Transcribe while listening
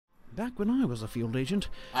back when I was a field agent,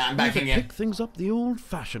 I'm back we again. pick things up the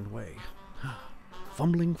old-fashioned way,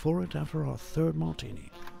 fumbling for it after our third martini.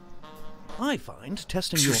 I find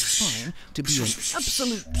testing your spine to be an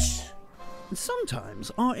absolute...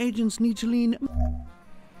 Sometimes our agents need to lean...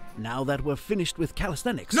 Now that we're finished with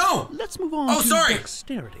calisthenics, no! Let's move on to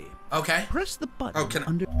dexterity. Okay. Press the button can I...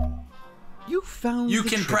 under... You found You the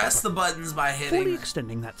can trick press the button. buttons by hitting... Fully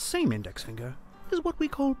extending that same index finger is what we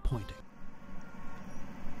call pointing.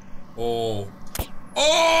 Oh.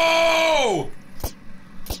 Oh!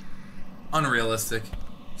 Unrealistic.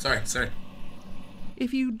 Sorry.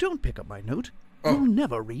 If you don't pick up my note, you'll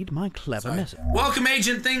never read my clever message. Welcome,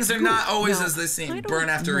 Agent. Things are not always Now, as they seem. I Burn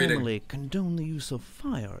after don't reading. normally condone the use of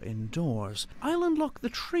fire indoors. I'll unlock the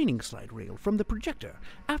training slide reel from the projector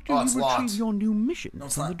after you retrieve your new mission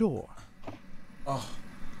from the door. Oh.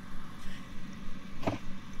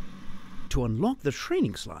 To unlock the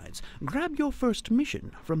training slides, grab your first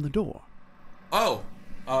mission from the door. Oh,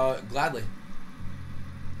 gladly.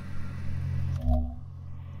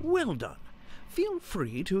 Well done. Feel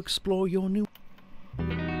free to explore your new...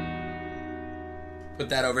 Put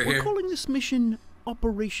that over here. We're calling this mission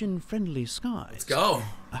Operation Friendly Skies. Let's go.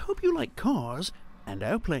 I hope you like cars and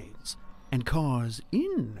airplanes, and cars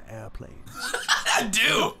in airplanes. I do.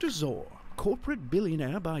 Dr. Zor, corporate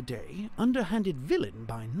billionaire by day, underhanded villain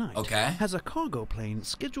by night, has a cargo plane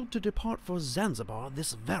scheduled to depart for Zanzibar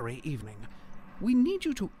this very evening. We need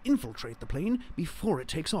you to infiltrate the plane before it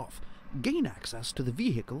takes off, gain access to the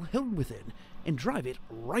vehicle held within, and drive it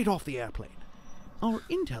right off the airplane. Our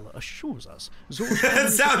intel assures us Zor's that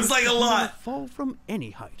sounds like a lot. Fall from any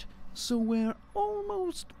height, so we're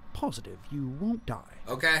almost positive you won't die.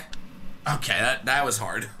 Okay. Okay, that was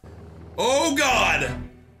hard. Oh God!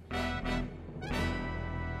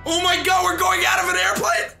 Oh my God, we're going out of an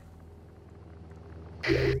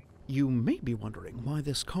airplane? You may be wondering why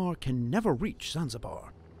this car can never reach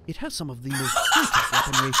Zanzibar. It has some of the most high-tech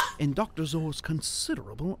weaponry in Dr. Zor's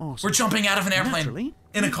considerable arsenal. We're jumping out of an airplane Naturally,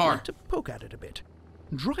 in a car. Like to poke at it a bit.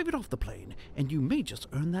 Drive it off the plane, and you may just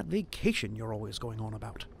earn that vacation you're always going on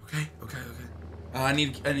about. Okay. I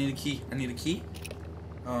need a key.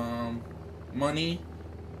 Money,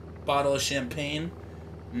 bottle of champagne,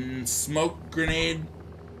 smoke grenade.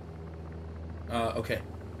 Okay.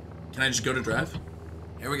 Can I just go to drive?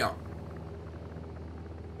 Here we go.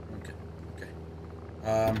 Okay.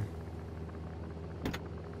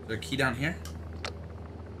 Is there a key down here?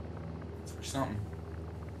 It's for something.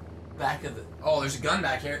 Back of the... Oh, there's a gun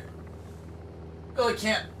back here. Really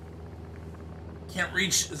can't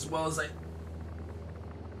reach as well as I...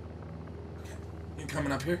 Okay. You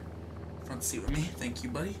coming up here? Front seat with me. Thank you,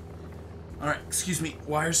 buddy. Alright, excuse me.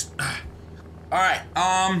 Wires. Alright,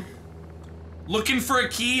 looking for a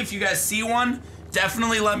key. If you guys see one,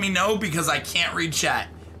 definitely let me know because I can't read chat.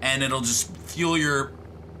 And it'll just fuel your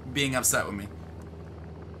being upset with me.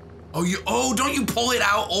 Oh, don't you pull it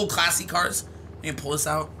out, old classy cars? You pull this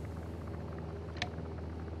out.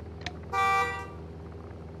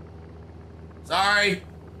 Sorry.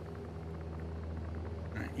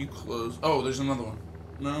 Alright, you close. Oh, there's another one.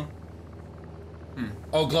 No?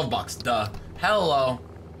 Oh, glove box. Duh. Hello.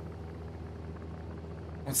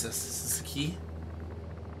 What's this? Is this a key?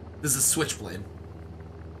 This is a switchblade.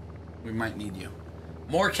 We might need you.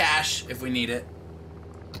 More cash if we need it.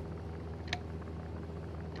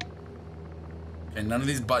 Okay, none of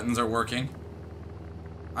these buttons are working.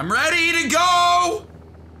 I'm ready to go!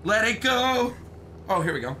 Let it go! Oh,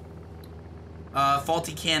 here we go.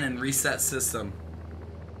 Faulty cannon, reset system.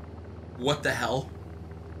 What the hell?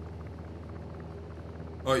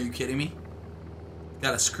 Oh, are you kidding me?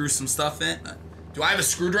 Gotta screw some stuff in? Do I have a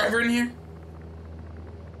screwdriver in here?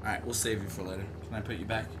 Alright, we'll save you for later. Can I put you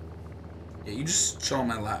back? Yeah, you just chill on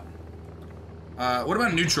my lap. What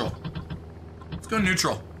about neutral? Let's go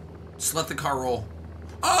neutral. Just let the car roll.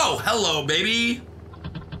 Oh, hello, baby!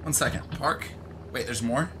 1 second. Park. Wait, there's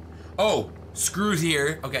more? Oh, screws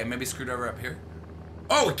here. Okay, maybe screwdriver up here.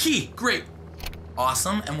 Oh, a key! Great.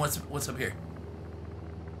 Awesome. And what's up here?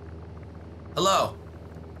 Hello.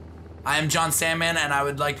 I am Jonsandman, and I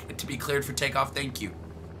would like to be cleared for takeoff. Thank you.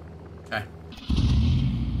 Okay.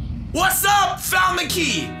 What's up? Found the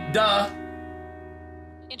key! Duh.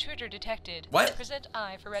 Intruder detected. What? Present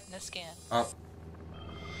eye for retina scan. Oh.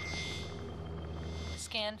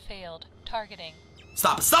 Scan failed. Targeting.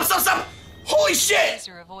 Stop! Holy shit!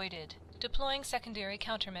 Laser avoided. Deploying secondary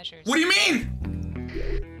countermeasures. What do you mean?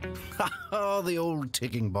 Oh, the old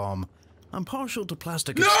ticking bomb. I'm partial to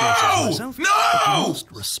plastic No! explosives myself, No! but you must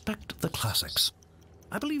respect the classics.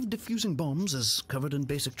 I believe defusing bombs is covered in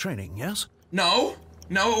basic training, yes? No,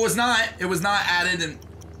 it was not. It was not added in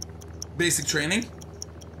basic training.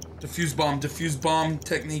 Diffuse bomb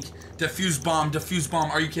technique. Diffuse bomb.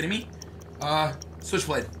 Are you kidding me?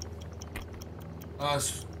 Switchblade.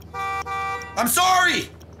 I'm sorry!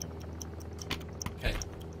 Okay.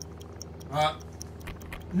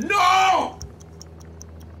 No!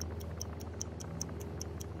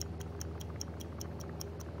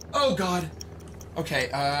 Oh God.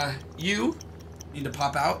 Okay, you need to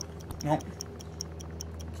pop out. Nope.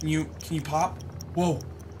 Can you pop? Whoa.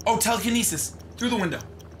 Oh, telekinesis. Through the window.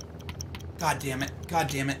 God damn it. God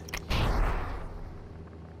damn it.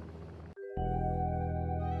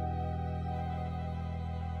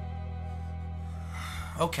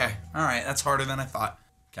 Okay. Alright, that's harder than I thought.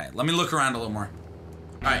 Okay, let me look around a little more.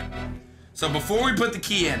 Alright. So before we put the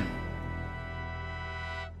key in.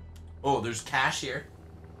 Oh, there's cash here.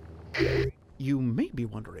 You may be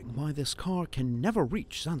wondering why this car can never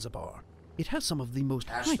reach Zanzibar. It has some of the most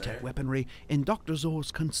high-tech weaponry in Dr.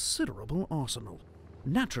 Zor's considerable arsenal.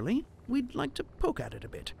 Naturally, we'd like to poke at it a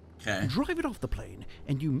bit. Okay. Drive it off the plane,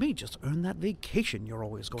 and you may just earn that vacation you're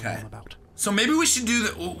always going on about. So maybe we should do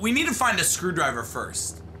that. We need to find a screwdriver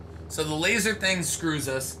first. So the laser thing screws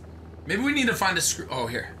us. Maybe we need to find a screw. Oh,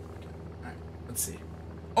 here. Alright, let's see.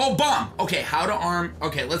 Oh, bomb! Okay, how to arm.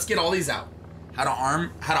 Okay, let's get all these out. How to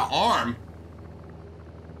arm. How to arm.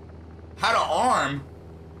 How to arm?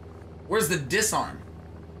 Where's the disarm?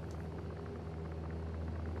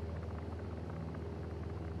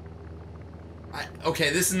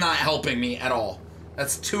 Okay, this is not helping me at all.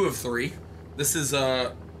 That's 2 of 3. This is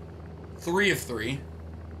 3 of 3.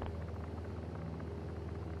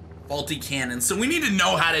 Faulty cannon. So we need to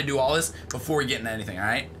know how to do all this before we get into anything,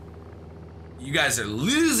 alright? You guys are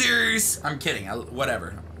losers! I'm kidding.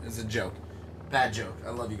 Whatever. It's a joke. Bad joke.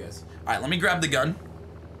 I love you guys. Alright, let me grab the gun.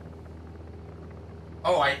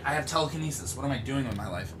 Oh, I have telekinesis. What am I doing with my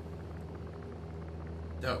life?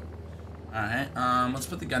 Dope. Alright, let's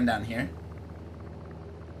put the gun down here.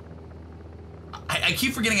 I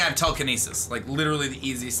keep forgetting I have telekinesis. Like, literally the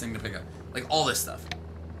easiest thing to pick up. Like, all this stuff.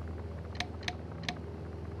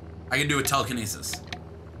 I can do with telekinesis.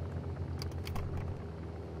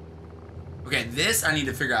 Okay, this I need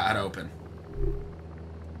to figure out how to open.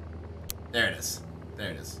 There it is.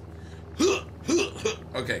 There it is.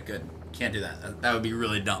 Okay, good. Can't do that. That would be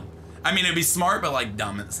really dumb. I mean, it'd be smart, but, like,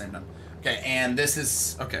 dumb at the same time. Okay, and this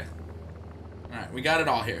is... Okay. Alright, we got it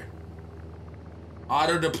all here.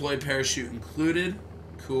 Auto-deploy parachute included.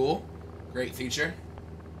 Cool. Great feature.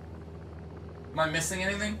 Am I missing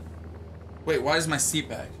anything? Wait, why is my seat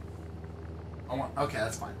bag? Okay,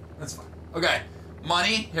 that's fine. That's fine. Okay,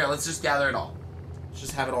 money. Here, let's just gather it all. Let's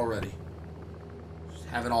just have it all ready. Just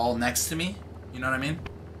have it all next to me. You know what I mean?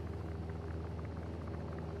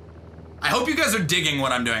 I hope you guys are digging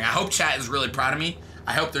what I'm doing. I hope chat is really proud of me.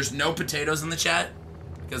 I hope there's no potatoes in the chat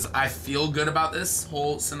because I feel good about this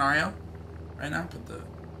whole scenario. Right now, put the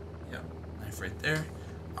knife right there.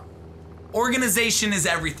 Organization is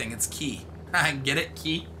everything. It's key. Get it?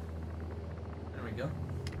 Key. There we go.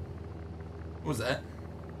 What was that?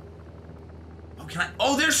 Oh, can I?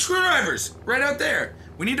 Oh, there's screwdrivers right out there.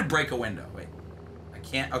 We need to break a window. Wait, I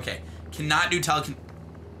can't. Okay, cannot do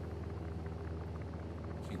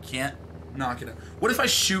You can't knock it out. What if I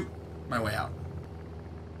shoot my way out?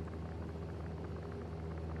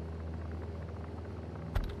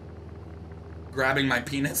 Grabbing my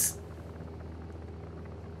penis.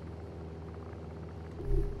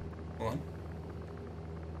 Hold on.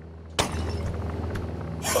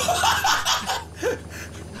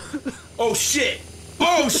 Oh shit!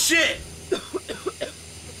 Oh shit!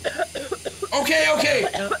 Okay.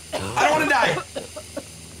 I don't want to die.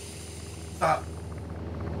 Stop.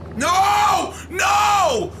 No!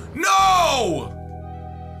 No! No!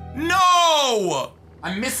 No!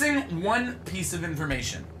 I'm missing one piece of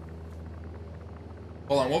information.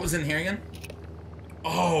 Hold on, what was in here again?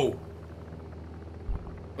 Oh.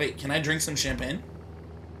 Wait, can I drink some champagne?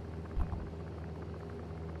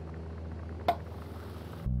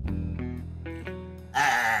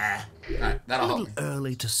 Alright, that'll help me. A little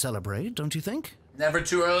early to celebrate, don't you think? Never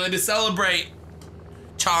too early to celebrate,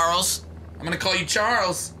 Charles. I'm gonna call you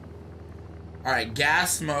Charles. Alright,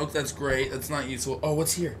 gas, smoke, that's great. That's not useful. Oh,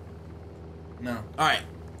 what's here? No. Alright.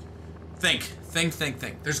 Think.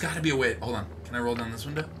 There's gotta be a way. Hold on. Can I roll down this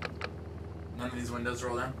window? None of these windows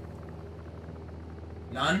roll down?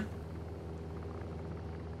 None?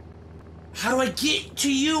 How do I get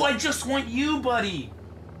to you? I just want you, buddy.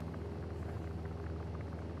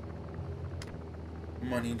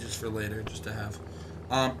 Money just for later, just to have.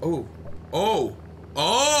 Oh!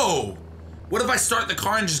 What if I start the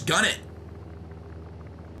car and just gun it?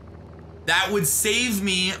 That would save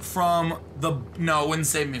me from the... No, it wouldn't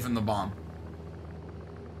save me from the bomb.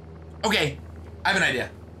 Okay, I have an idea.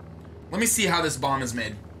 Let me see how this bomb is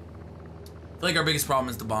made. I feel like our biggest problem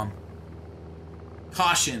is the bomb.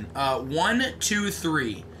 Caution. 1, 2,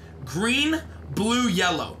 3. Green, blue,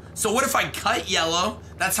 yellow. So what if I cut yellow?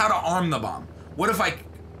 That's how to arm the bomb. What if I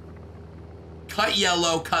cut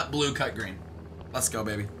yellow, cut blue, cut green? Let's go,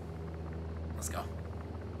 baby. Let's go.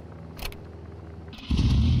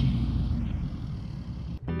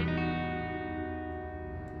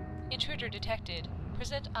 Intruder detected.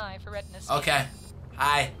 Present eye for retina scan. Okay.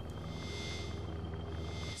 Hi.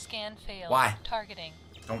 Scan failed. Why? Targeting.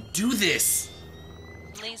 Don't do this.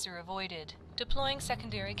 Laser avoided. Deploying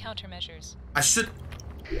secondary countermeasures. I should...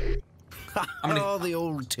 Oh, the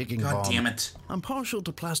old ticking bomb. God damn it. I'm partial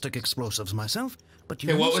to plastic explosives myself, but you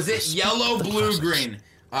Okay, what must was it? respect Yellow, the blue, process. green.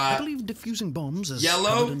 I believe diffusing bombs is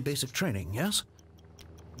yellow, covered in basic training, yes?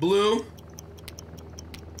 Blue,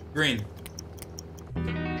 green.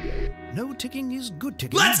 No ticking is good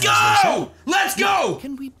ticking. Let's as they say. go! Let's go!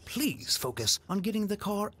 Can we please focus on getting the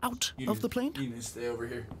car out of the plane? You need to stay over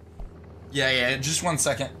here. Yeah, just 1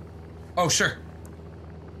 second. Oh, sure.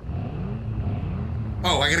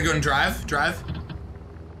 Oh, I gotta go and drive? Drive?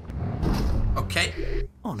 Okay.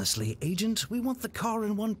 Honestly, Agent, we want the car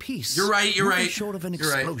in one piece. You're right, you're Nothing right. short of an You're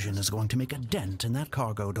right. explosion is going to make a dent in that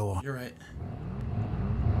cargo door. You're right.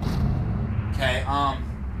 Okay,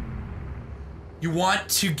 you want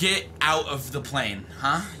to get out of the plane,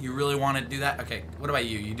 huh? You really want to do that? Okay, what about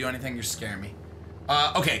you? You do anything? You're scaring me.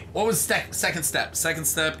 Okay, what was second step? Second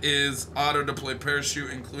step is auto-deploy parachute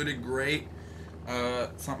included. Great.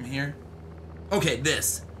 Something here. Okay,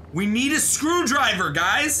 this. We need a screwdriver,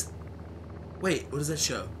 guys! Wait, what does that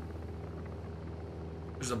show?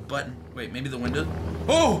 There's a button. Wait, maybe the window?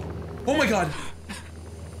 Oh! Oh my god!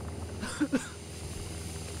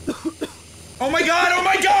 Oh my god! Oh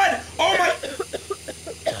my god! Oh my...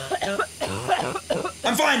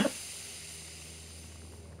 I'm fine!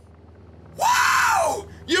 Wow!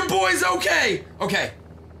 Your boy's okay! Okay.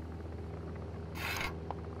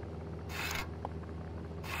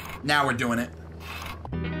 Now we're doing it.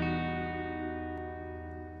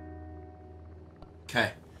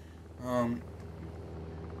 Okay.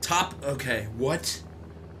 Top, okay, what?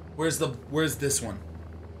 Where's this one?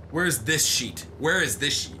 Where's this sheet? Where is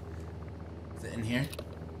this sheet? Is it in here?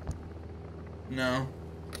 No.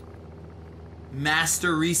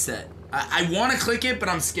 Master reset. I want to click it, but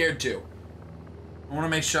I'm scared to. I want to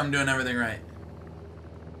make sure I'm doing everything right.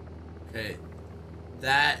 Okay.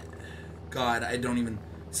 That, God, I don't even,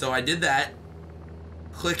 so I did that.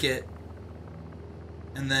 Click it.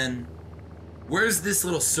 And then, where's this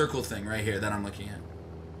little circle thing right here that I'm looking at?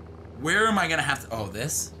 Where am I gonna have to, oh,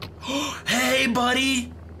 this? Hey,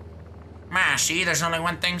 buddy! Ma, see, there's only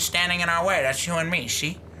one thing standing in our way. That's you and me,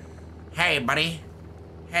 see? Hey, buddy.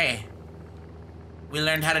 Hey. We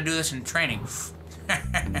learned how to do this in training.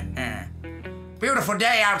 Beautiful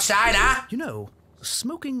day outside, huh? You know,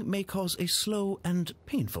 smoking may cause a slow and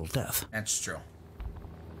painful death. That's true.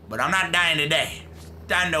 But I'm not dying today.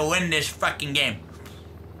 Time to win this fucking game.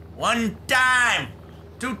 1 time.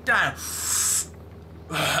 2 times.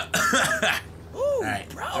 Alright,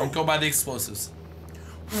 don't go by the explosives.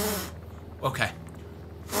 Okay.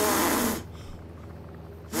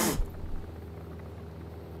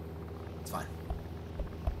 It's fine.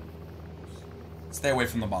 Stay away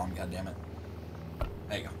from the bomb, goddammit.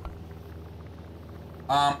 There you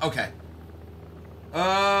go. Okay.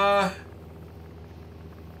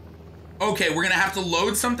 Okay, we're gonna have to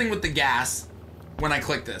load something with the gas when I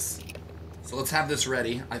click this. So let's have this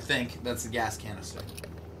ready. I think that's the gas canister.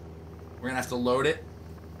 We're gonna have to load it.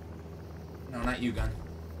 No, not you, gun.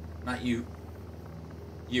 Not you.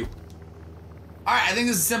 You. Alright, I think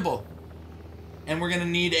this is simple. And we're gonna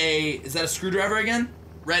need a... Is that a screwdriver again?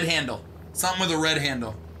 Red handle. Something with a red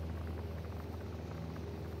handle.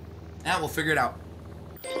 Yeah, we'll figure it out.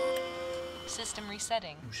 System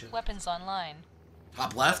resetting. Oh, shit. Weapons online.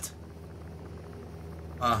 Top left?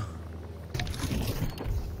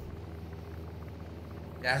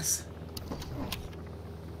 Yes.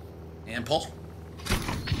 And pull.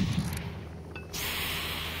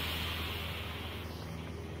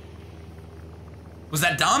 Was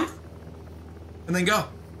that dumb? And then go.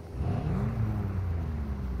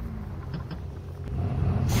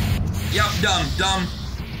 Yep, dumb, dumb,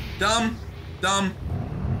 dumb, dumb,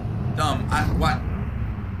 dumb. What?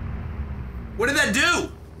 What did that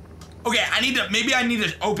do? Okay, maybe I need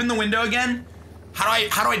to open the window again. How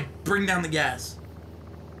do I bring down the gas?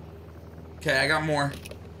 Okay, I got more.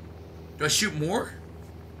 Do I shoot more?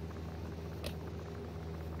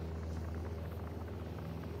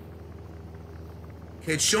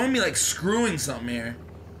 Okay, it's showing me like screwing something here.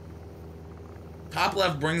 Top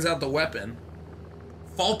left brings out the weapon.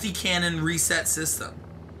 Faulty cannon reset system.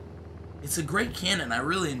 It's a great cannon. I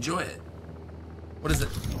really enjoy it. What is it?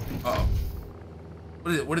 Uh-oh.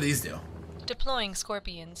 What is it? What do these do? Deploying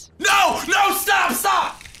scorpions. No! No! Stop!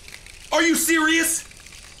 Stop! Are you serious?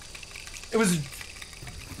 It was...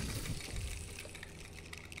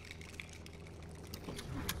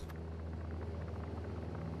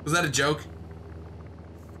 Was that a joke?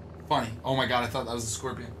 Funny. Oh my god, I thought that was a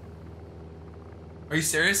scorpion. Are you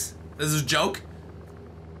serious? This is a joke?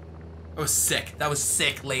 That was sick. That was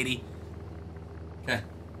sick, lady. Okay.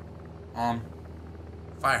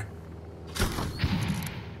 Fire.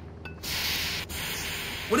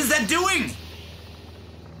 What is that doing?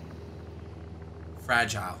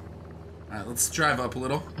 Fragile. Alright, let's drive up a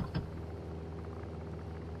little.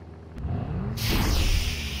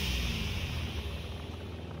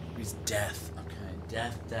 He's death. Okay,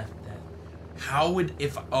 death, death, death. How would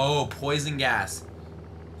if oh, poison gas.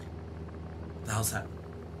 What the hell's that?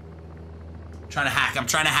 I'm trying to hack, I'm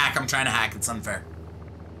trying to hack, it's unfair.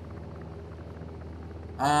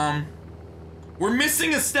 We're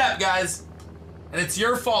missing a step, guys. And it's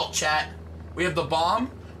your fault, chat. We have the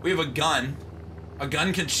bomb, we have a gun. A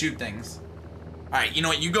gun can shoot things. Alright, you know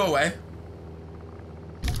what, you go away.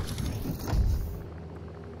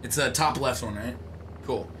 It's a top left one, right?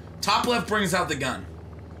 Cool. Top left brings out the gun.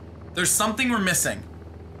 There's something we're missing.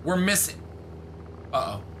 We're missing.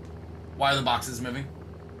 Uh-oh. Why are the boxes moving?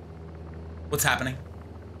 What's happening?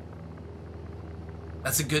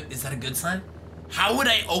 That's a good, is that a good sign? How would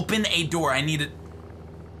I open a door? I need it.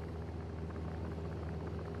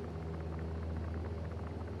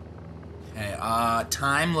 Okay,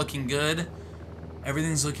 time looking good.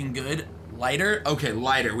 Everything's looking good. Lighter? Okay,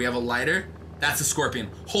 lighter. We have a lighter. That's a scorpion.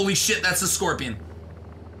 Holy shit, that's a scorpion.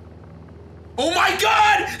 Oh my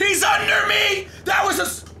god! He's under me! That was a...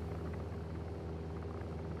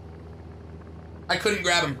 I couldn't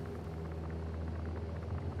grab him.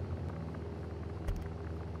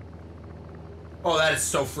 Oh, that is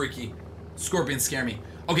so freaky. Scorpions scare me.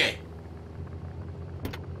 Okay.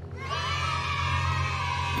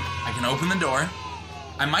 I can open the door.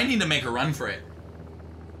 I might need to make a run for it.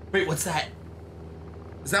 Wait, what's that?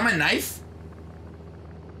 Is that my knife?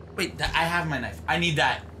 Wait, I have my knife. I need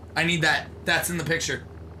that. I need that. That's in the picture.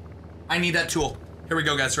 I need that tool. Here we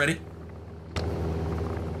go, guys. Ready?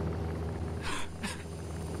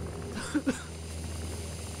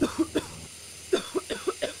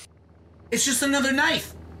 It's just another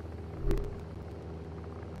knife.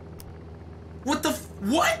 What the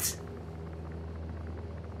what?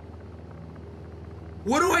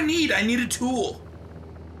 What do I need? I need a tool.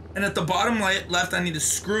 And at the bottom left, I need to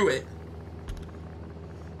screw it.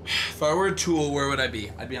 If I were a tool, where would I be?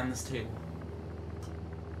 I'd be on this table.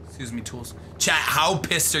 Excuse me, tools. Chat, how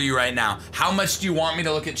pissed are you right now? How much do you want me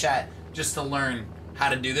to look at chat just to learn how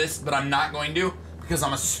to do this? But I'm not going to because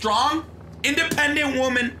I'm a strong, independent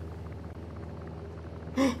woman.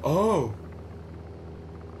 Oh.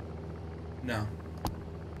 No.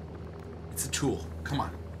 It's a tool. Come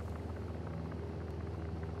on.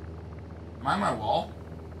 Am I on my wall?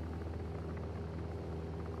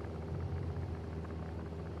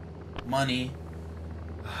 Money.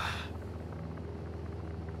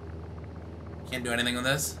 Can't do anything with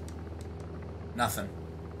this? Nothing.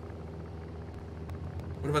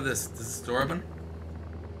 What about this? Does this door open?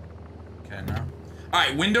 Okay, no.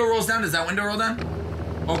 Alright, window rolls down. Does that window roll down?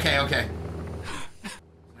 Okay, okay. Is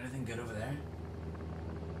there anything good over there?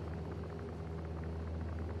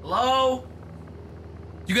 Hello?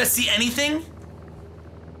 You guys see anything?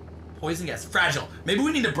 Poison gas. Fragile. Maybe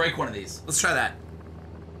we need to break one of these. Let's try that.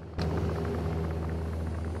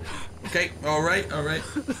 Okay, alright, alright.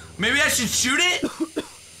 Maybe I should shoot it?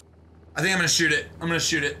 I think I'm gonna shoot it. I'm gonna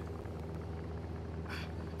shoot it.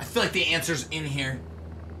 I feel like the answer's in here.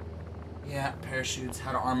 Yeah, parachutes,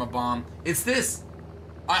 how to arm a bomb. It's this.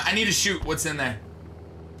 I need to shoot what's in there.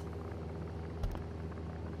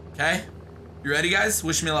 Okay? You ready, guys?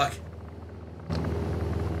 Wish me luck.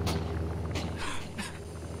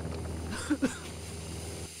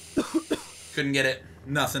 Couldn't get it.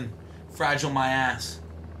 Nothing. Fragile my ass.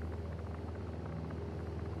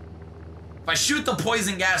 If I shoot the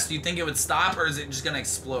poison gas, do you think it would stop or is it just gonna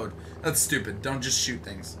explode? That's stupid. Don't just shoot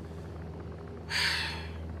things.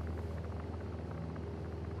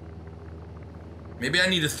 Maybe I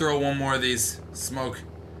need to throw one more of these smoke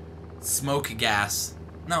gas.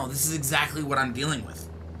 No, this is exactly what I'm dealing with.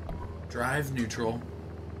 Drive neutral.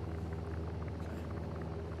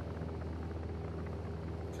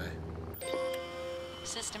 Okay.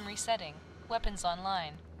 System resetting. Weapons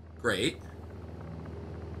online. Great.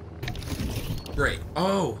 Great.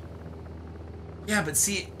 Oh. Yeah, but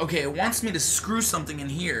see, okay, it wants me to screw something in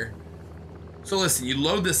here. So listen, you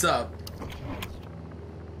load this up.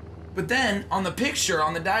 But then, on the picture,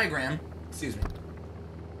 on the diagram, excuse me,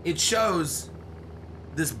 it shows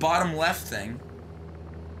this bottom left thing.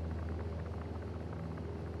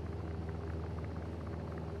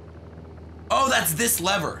 Oh, that's this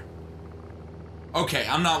lever. Okay,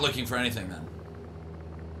 I'm not looking for anything then.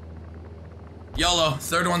 YOLO,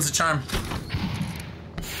 third one's a charm.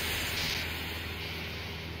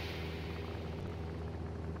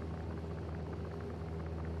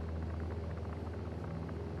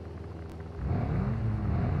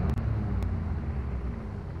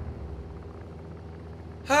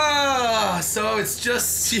 Ah, so it's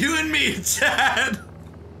just you and me, Chad.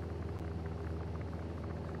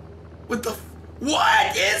 What the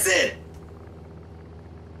what is it?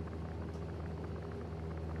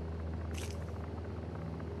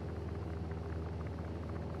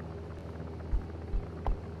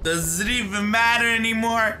 Does it even matter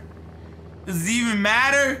anymore? Does it even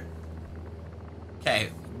matter? Okay,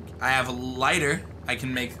 I have a lighter. I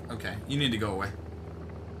can make, okay, you need to go away.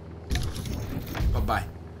 Bye-bye.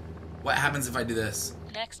 What happens if I do this?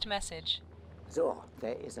 Next message. Zor,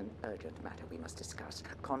 there is an urgent matter we must discuss.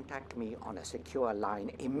 Contact me on a secure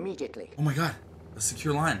line immediately. Oh my god, a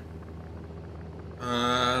secure line. Do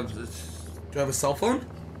I have a cell phone?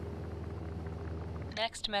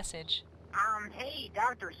 Next message. Hey,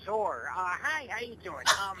 Dr. Zor. Hi, how you doing?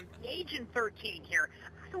 Agent 13 here.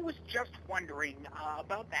 I was just wondering,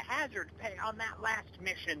 about the hazard pay on that last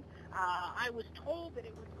mission. I was told that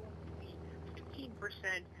it was going to be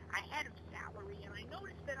 15% ahead of salary, and I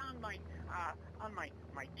noticed that on my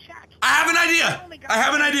check. I have an idea! I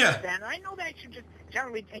have an idea! Then I know that I should just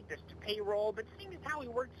generally take this to payroll, but seeing as how we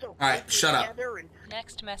worked so Alright, shut up. and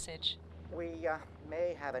Next message. We,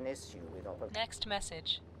 may have an issue with all of... Next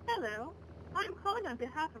message. Hello. I'm calling on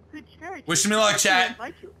behalf of Good Charity. Wish me luck, chat.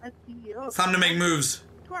 Invite you as CEO It's time to make moves.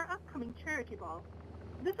 to our upcoming charity ball.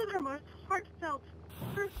 This is our most heartfelt,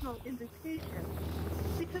 personal invitation.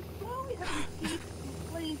 Because while we have received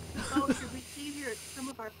complaints about your behavior at some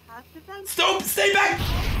of our past events... Stop! Stay back!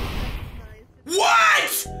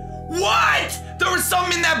 What? What? There was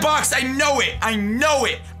something in that box. I know it. I know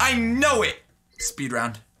it. I know it. Speed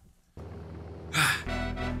round.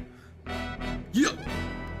 Yeah.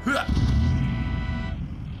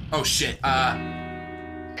 Oh shit.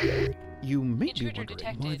 You may be Intruder wondering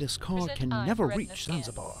detected. why this car Present can eye never for retina reach scan.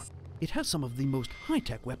 Zanzibar. It has some of the most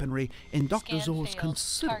high-tech weaponry in Dr. Scan Zor's failed.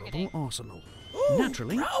 considerable Targeting. arsenal. Ooh,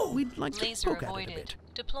 Naturally, bro. we'd like to Laser poke at it a avoided. bit.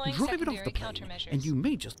 Deploying Drive it off secondary the plane, countermeasures. and you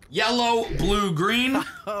may just... Yellow, blue, green.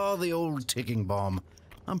 Oh, the old ticking bomb.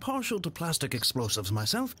 I'm partial to plastic explosives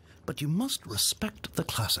myself, but you must respect the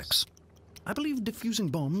classics. I believe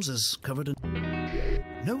defusing bombs is covered in...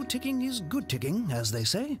 No ticking is good ticking, as they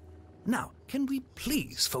say. Now, can we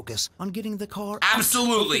please focus on getting the car...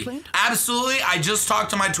 Absolutely. out of the plane? Absolutely. I just talked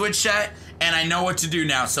to my Twitch chat, and I know what to do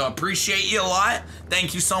now, so appreciate you a lot.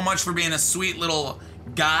 Thank you so much for being a sweet little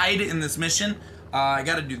guide in this mission. I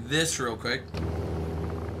gotta do this real quick.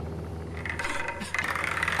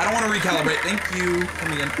 I don't want to recalibrate. Thank you.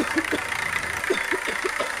 Come again.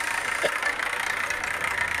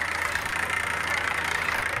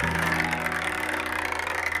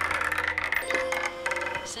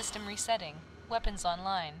 System resetting. Weapons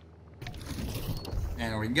online.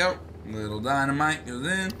 And there we go. Little dynamite goes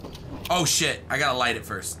in. Oh shit, I gotta light it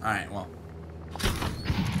first. Alright, well.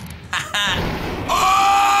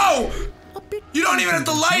 Oh! You don't even have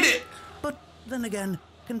to light it! But then again,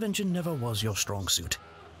 convention never was your strong suit.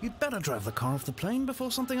 You'd better drive the car off the plane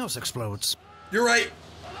before something else explodes. You're right.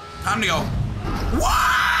 Time to go.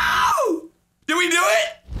 Wow! Did we do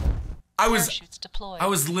it? Parachutes deployed. I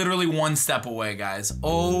was literally one step away, guys.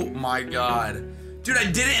 Oh my god. Dude, I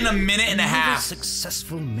did it in a minute and a Another half.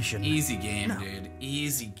 successful mission. Easy game, Now, dude.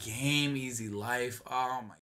 Easy game, easy life. Oh my